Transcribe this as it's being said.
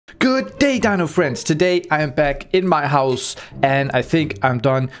Good day, Dino friends. Today I am back in my house and I think I'm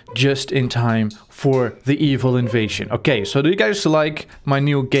done just in time for the evil invasion. Okay, so do you guys like my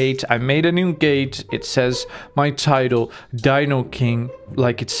new gate? I made a new gate. It says my title, Dino King,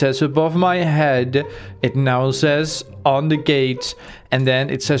 like it says above my head. It now says on the gate, and then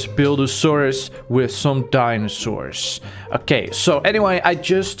it says Buildosaurus with some dinosaurs. Okay, so anyway, I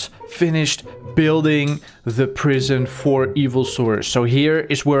just finished building the prison for Evilsaurus. So here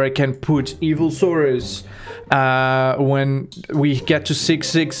is where I can put Evilsaurus when we get to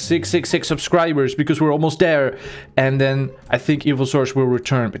 66666 subscribers, because we're almost there. And then I think Evilsaurus will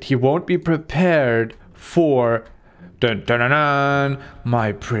return, but he won't be prepared for dun, dun, dun, dun,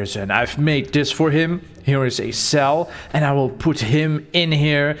 my prison. I've made this for him. Here is a cell, and I will put him in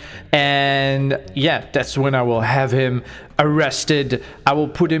here, and yeah, that's when I will have him arrested. I will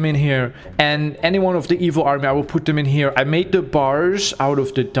put him in here, and any one of the evil army, I will put them in here. I made the bars out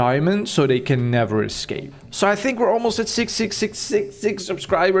of the diamond so they can never escape. So I think we're almost at 66666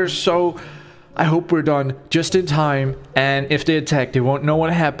 subscribers, so I hope we're done just in time. And if they attack, they won't know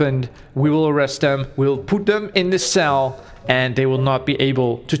what happened. We will arrest them, we'll put them in the cell, and they will not be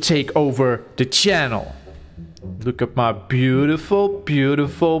able to take over the channel. Look at my beautiful,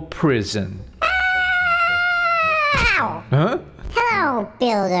 beautiful prison. Ow! Huh? Hello,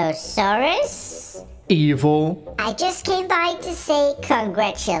 Buildosaurus. Evil. I just came by to say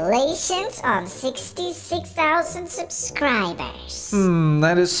congratulations on 66,000 subscribers.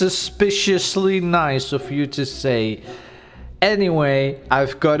 That is suspiciously nice of you to say. Anyway,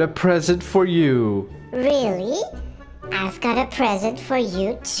 I've got a present for you. Really? I've got a present for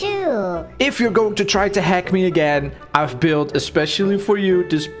you too. If you're going to try to hack me again, I've built especially for you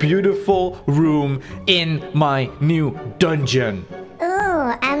this beautiful room in my new dungeon.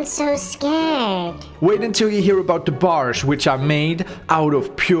 Ooh, I'm so scared. Wait until you hear about the bars, which are made out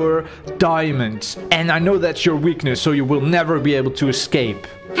of pure diamonds. And I know that's your weakness, so you will never be able to escape.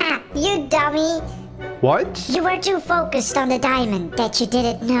 Ha! You dummy! What? You were too focused on the diamond that you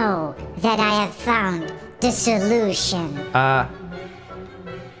didn't know that I have found the solution.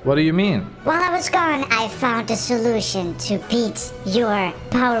 What do you mean? While I was gone, I found the solution to beat your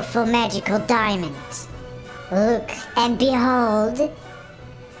powerful magical diamond. Look and behold,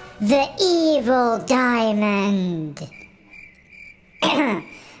 the evil diamond.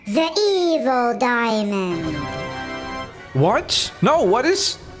 The evil diamond. What? No, what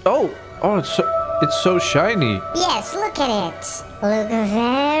is... Oh, it's so shiny. Yes, look at it. Look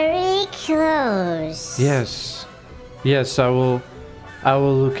very close. Yes, I will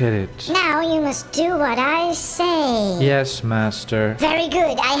look at it. Now you must do what I say. Yes, master. Very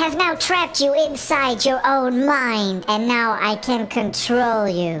good. I have now trapped you inside your own mind, and now I can control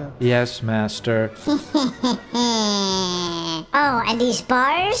you. Yes, master. Oh, and these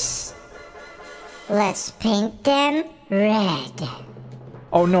bars? Let's paint them red.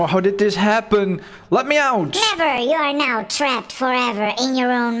 Oh no, how did this happen? Let me out! Never! You are now trapped forever in your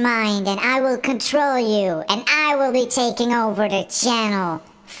own mind, and I will control you, and I will be taking over the channel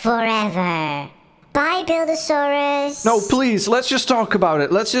forever. Bye, Buildosaurus. No, please, let's just talk about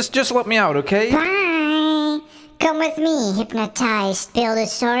it. Let's just let me out, okay? Bye! Come with me, hypnotized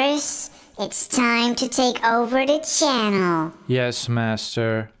Buildosaurus. It's time to take over the channel. Yes,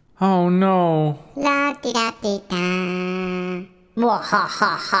 master. Oh no. La-di-da-di-da.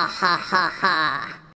 Mwahahahahaha.